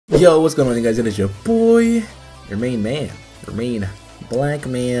Yo, what's going on, you guys? It is your boy, your main man, your main black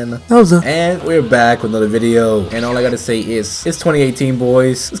man, Novza. And we're back with another video. And all I gotta say is, it's 2018,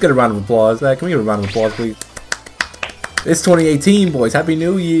 boys. Let's get a round of applause. Can we get a round of applause, please? It's 2018, boys. Happy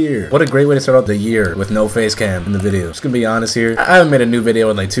New Year. What a great way to start out the year with no face cam in the video. Just gonna be honest here. I haven't made a new video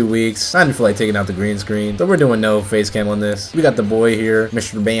in like 2 weeks. I didn't feel like taking out the green screen. So we're doing no face cam on this. We got the boy here,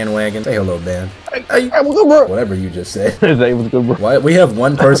 Mr. Bandwagon. Say hello, Ben. Hey, what's good, bro? Whatever you just said. Hey, what's good, bro? Why? We have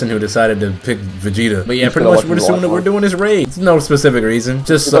one person who decided to pick Vegeta. But yeah, pretty much we're assuming that we're doing this raid. It's no specific reason.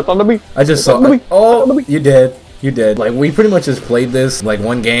 Just I just saw. Oh, you did. You did. Like, we pretty much just played this like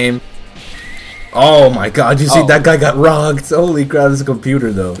one game. Oh my god, you see that guy got rocked. Holy crap, this is a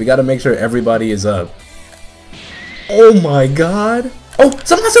computer though. We gotta make sure everybody is up. Oh my god. Oh,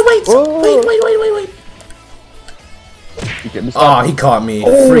 Zamasu, wait! Wait. Oh, he caught me.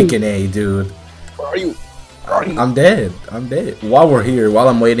 Freaking A, dude. Where are you? I'm dead. I'm dead. While we're here, while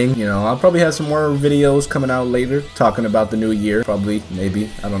I'm waiting, you know, I'll probably have some more videos coming out later talking about the new year. Probably, maybe.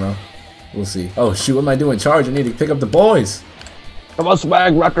 I don't know. We'll see. Oh shoot, what am I doing? Charge, I need to pick up the boys. Come on,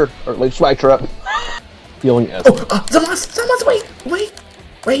 swag wrecker. Or like swag trap. Healing S. Oh, Zamasu, wait.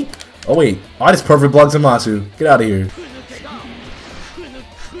 Oh wait. Oh, I just perfect block Zamasu. Get out of here.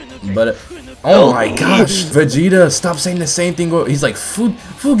 But oh my gosh, Vegeta, stop saying the same thing. He's like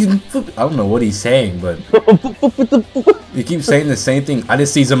Fugin. I don't know what he's saying, but he keeps saying the same thing. I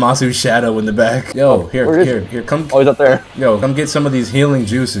just see Zamasu's shadow in the back. Yo, here, come. Oh, he's up there. Yo, come get some of these healing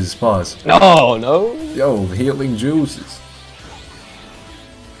juices. Pause. No. Yo, healing juices.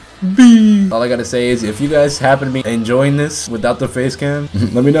 All I gotta say is, if you guys happen to be enjoying this without the face cam,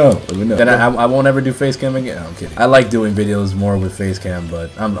 let me know. Then I won't ever do face cam again. No, I'm kidding. I like doing videos more with face cam,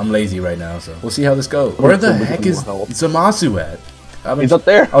 but I'm lazy right now, so we'll see how this goes. Where the heck is Zamasu at? He's up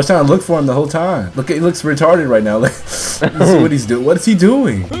there. I was trying to look for him the whole time. Look, he looks retarded right now. Let's see what he's doing. What is he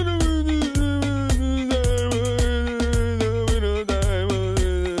doing?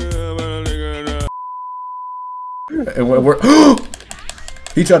 And we're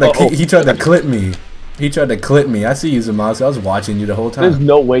He tried to clip me. He tried to clip me. I see you, Zamasu. I was watching you the whole time. There's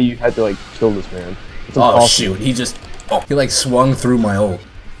no way you had to like kill this man. Oh shoot! He just he like swung through my ult.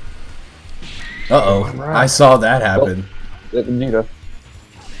 I saw that happen.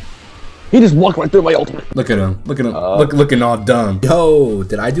 He just walked right through my ultimate. Look at him. Looking all dumb. Yo,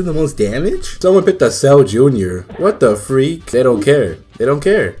 did I do the most damage? Someone picked a Cell Jr. What the freak? They don't care.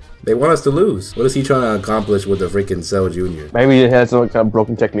 They want us to lose. What is he trying to accomplish with the freaking Cell Jr.? Maybe it has some kind of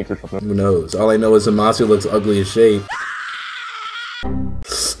broken techniques or something. Who knows? All I know is Zamasu looks ugly as shit.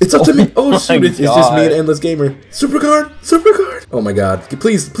 It's up to me. Oh shoot, it's just me and Endless Gamer. Super card. Oh my god.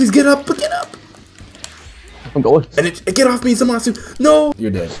 Please get up. I'm going. And get off me, Zamasu. No.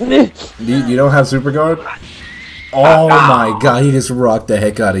 You're dead. You don't have super guard? Oh my god, he just rocked the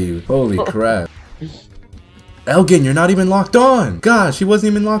heck out of you. Holy crap. Elgin, you're not even locked on. Gosh, he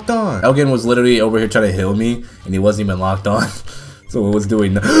wasn't even locked on. Elgin was literally over here trying to heal me, and he wasn't even locked on. So it was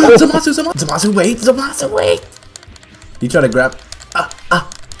doing Zamasu, wait. He tried to grab.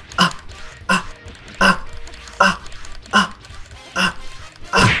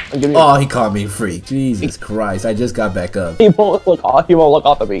 Oh, he caught me, freak. Jesus Christ, I just got back up. He won't look off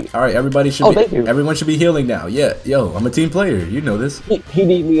of me. Alright, everyone should be healing now. Yeah, yo, I'm a team player. You know this. He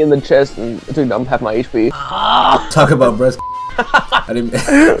beat me in the chest and dude, I'm half my HP. Talk about breast.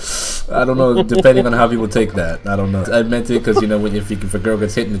 I don't know, depending on how people take that. I don't know. I meant it because, you know, if a girl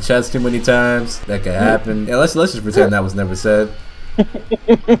gets hit in the chest too many times, that could happen. Yeah, let's just pretend that was never said.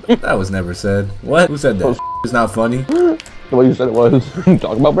 That was never said. What? Who said that? It's not funny. The way you said it was.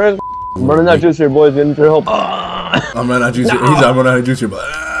 Talk about bread. I'm running out of juice here, boys. Get into your help. I'm running out of juice here. I'm running out of juice here, but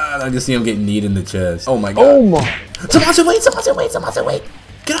I just see him getting kneed in the chest. Oh my god. Oh my. Zamasu, wait.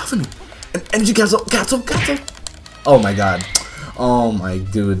 Get off of me. Energy capsule. Oh my god. Oh my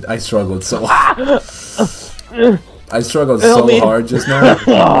dude. I struggled so hard. I struggled so hard just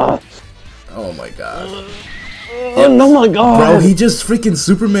now. Oh my god. Oh my god. Bro, he just freaking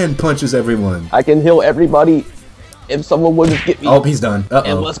Superman punches everyone. I can heal everybody. If someone would just get me. Oh, he's done.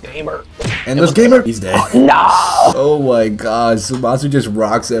 Endless Gamer. Endless Gamer? He's dead. Oh, no! Oh my god, Zamasu just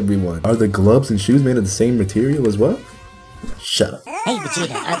rocks everyone. Are the gloves and shoes made of the same material as well? Shut up. Hey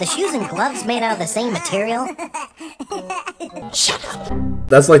Vegeta, are the shoes and gloves made out of the same material? Shut up.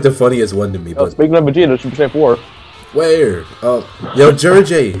 That's like the funniest one to me. But speaking of Vegeta, Super Saiyan 4. Where? Yo,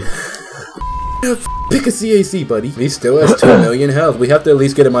 Jurjay. Pick a CAC, buddy. He still has 2 million health. We have to at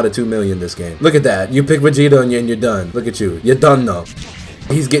least get him out of 2 million this game. Look at that. You pick Vegeta and you're done. Look at you. You're done now.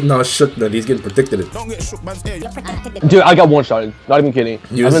 He's getting all shook now. He's getting predicted. Dude, I got one-shotted. Not even kidding.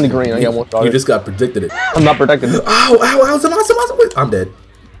 I'm in the green. I got one-shotted. You just got predicted it. I'm not predicted. Ow, Zamasu. I'm dead.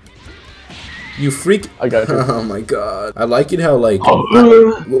 You freak. I got you. Oh my god. I like it how, like... what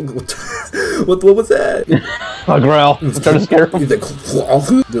was that? A growl. I'm trying to scare him. He's like...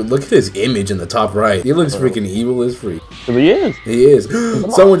 Dude, look at his image in the top right. He looks freaking evil as freak. He is. He is.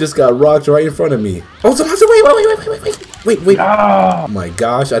 Someone just got rocked right in front of me. Oh, Zamasu, wait. Ah. Oh my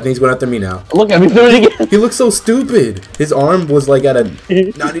gosh, I think he's going after me now. Look at me doing it again. He looks so stupid. His arm was like at a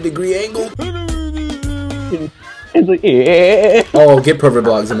 90-degree angle. He's like, yeah. Oh, get perfect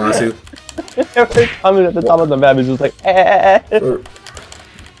block, Zamasu. Every time he's at the top of the map, he's just like,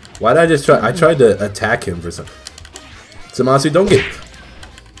 Why did I just try? I tried to attack him for some. Zamasu, don't get.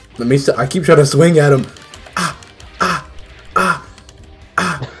 Let me. I keep trying to swing at him.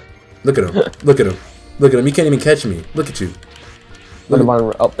 Look at him. Look at him. Look at him. He can't even catch me. Look at you. Look at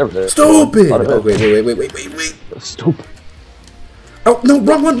mine. Oh, there it is. Stupid! Oh, wait. Stupid. Oh, no,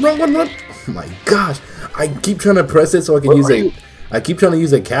 wrong one. Oh my gosh. I keep trying to press it so I can use it. I keep trying to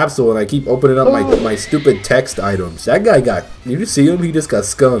use a capsule and I keep opening up my stupid text items. That guy got. Did you see him? He just got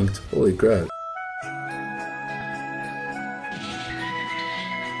skunked. Holy crap.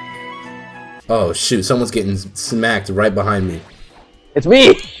 Oh, shoot. Someone's getting smacked right behind me. It's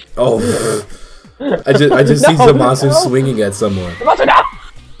me! Oh. I just see Zamasu swinging at someone. Zamasu,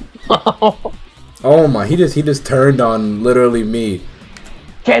 no! Oh my, he just turned on literally me.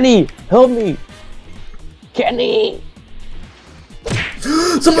 Kenny, help me! Kenny!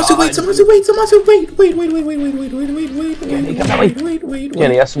 Zamasu, wait!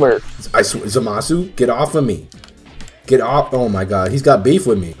 Kenny, I swear. Zamasu, get off of me. Get off. Oh my god, he's got beef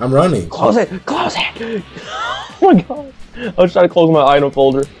with me. I'm running. Close it! Oh my god. I was trying to close my item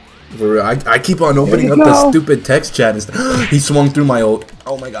folder. For real, I keep on opening up the stupid text chat and stuff. He swung through my old.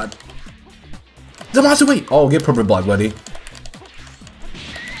 Oh my god. Zamasu, wait! Oh, get perfect block, buddy.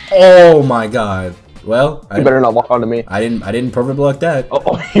 Oh my god. Well, you better not walk onto me. I didn't perfect block that.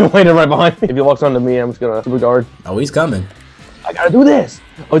 Oh, he waited right behind me. If he walks onto me, I'm just gonna super guard. Oh, he's coming. I gotta do this.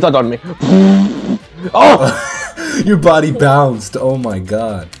 Oh, he's not on me. Oh! Your body bounced. Oh my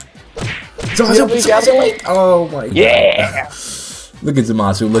god. Zamasu, wait! Oh my god. Yeah! Look at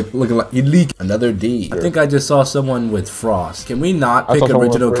Zamasu. Looking like he leaked another D. I think I just saw someone with Frost. Can we not pick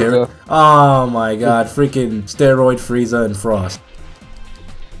original character? Oh my god! Freaking steroid Frieza and Frost.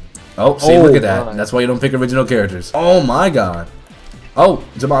 Oh, see, look at that. That's why you don't pick original characters. Oh my god. Oh,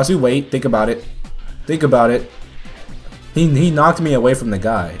 Zamasu, wait. Think about it. Think about it. He knocked me away from the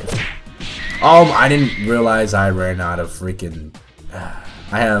guy. I didn't realize I ran out of freaking...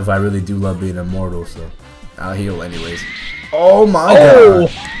 I really do love being immortal, so I'll heal anyways. Oh my god.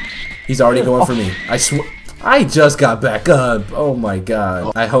 He's already going for me. I swear. I just got back up. Oh my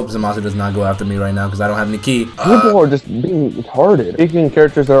god. I hope Zamasu does not go after me right now because I don't have any key. People are just being retarded. Picking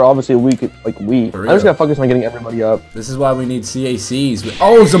characters that are obviously weak, like weak. I just gotta focus on getting everybody up. This is why we need CACs.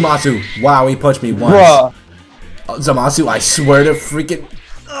 Oh, Zamasu. Wow, he punched me once. Bruh. Oh, Zamasu, I swear to freaking...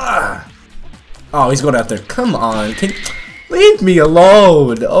 Oh, he's going after. Come on. Leave me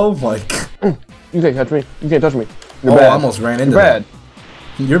alone. Oh my god. You can't touch me. You can't touch me. You're bad. I almost ran into that.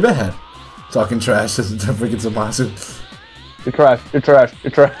 You're bad. Talking trash to freaking Zamasu. You're trash. You're trash.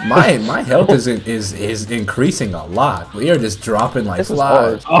 You're trash. My health is increasing a lot. We are just dropping like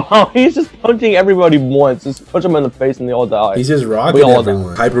flies. Oh, he's just punching everybody once. Just punch them in the face and they all die. He's just rocking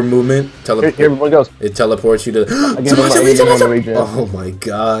everyone. Hyper movement. Here everyone goes. It teleports you to. Oh my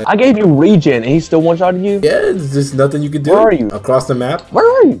god. I gave you regen and he still one-shotted you? Yeah, there's just nothing you can do. Where are you? Across the map. Where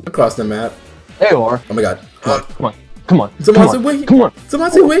are you? Across the map. There you are. Oh my god. Come on. Come on. Zamasu, wait. Come on.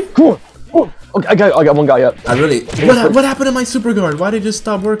 Zamasu, wait. Come on. Okay, I got one guy up. What happened to my super guard? Why did it just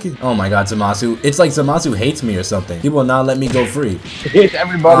stop working? Oh my god, Zamasu. It's like Zamasu hates me or something. He will not let me go free. Hits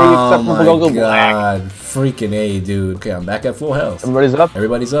everybody except for Gogo Black. Oh my god. Freaking A, dude. Okay, I'm back at full health. Everybody's up?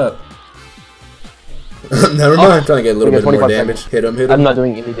 Everybody's up. Never mind. I'm trying to get a little bit more damage. Hit him. I'm not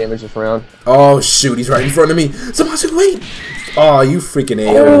doing any damage this round. Oh shoot, he's right in front of me. Zamasu, wait! Oh, you freaking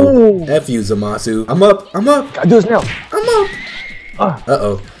A. F you, Zamasu. I'm up. Gotta do this now. I'm up.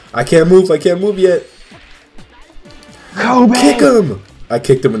 Uh-oh. I can't move yet. Go back. Kick him! I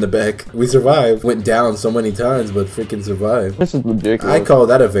kicked him in the back. We survived. Went down so many times, but freaking survived. This is ridiculous. I call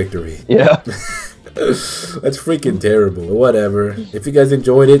that a victory. Yeah. That's freaking terrible. But whatever. If you guys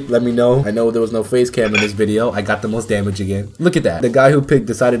enjoyed it, let me know. I know there was no face cam in this video. I got the most damage again. Look at that. The guy who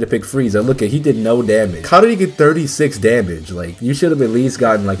decided to pick Frieza. Look he did no damage. How did he get 36 damage? Like, you should have at least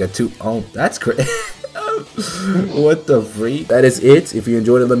gotten like a 2. Oh, that's crazy. What the freak? That is it. If you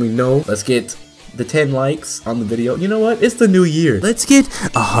enjoyed it, let me know. Let's get the 10 likes on the video. You know what? It's the new year. Let's get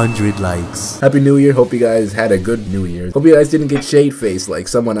 100 likes. Happy New Year. Hope you guys had a good New Year. Hope you guys didn't get shade faced like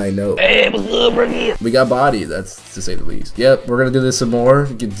someone I know. Hey, what's up, Ricky? We got bodies, that's to say the least. Yep, we're gonna do this some more.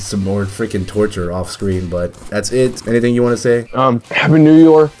 Get some more freaking torture off screen, but that's it. Anything you want to say? Happy New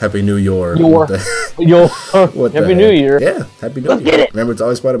Year. Happy New Year. Happy New Year. Yeah, Happy New Year. Remember, it's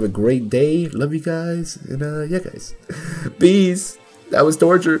always part of a great day. Love you guys, and yeah, guys. Peace. That was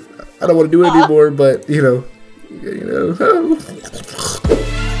torture. I don't want to do it anymore, but you know.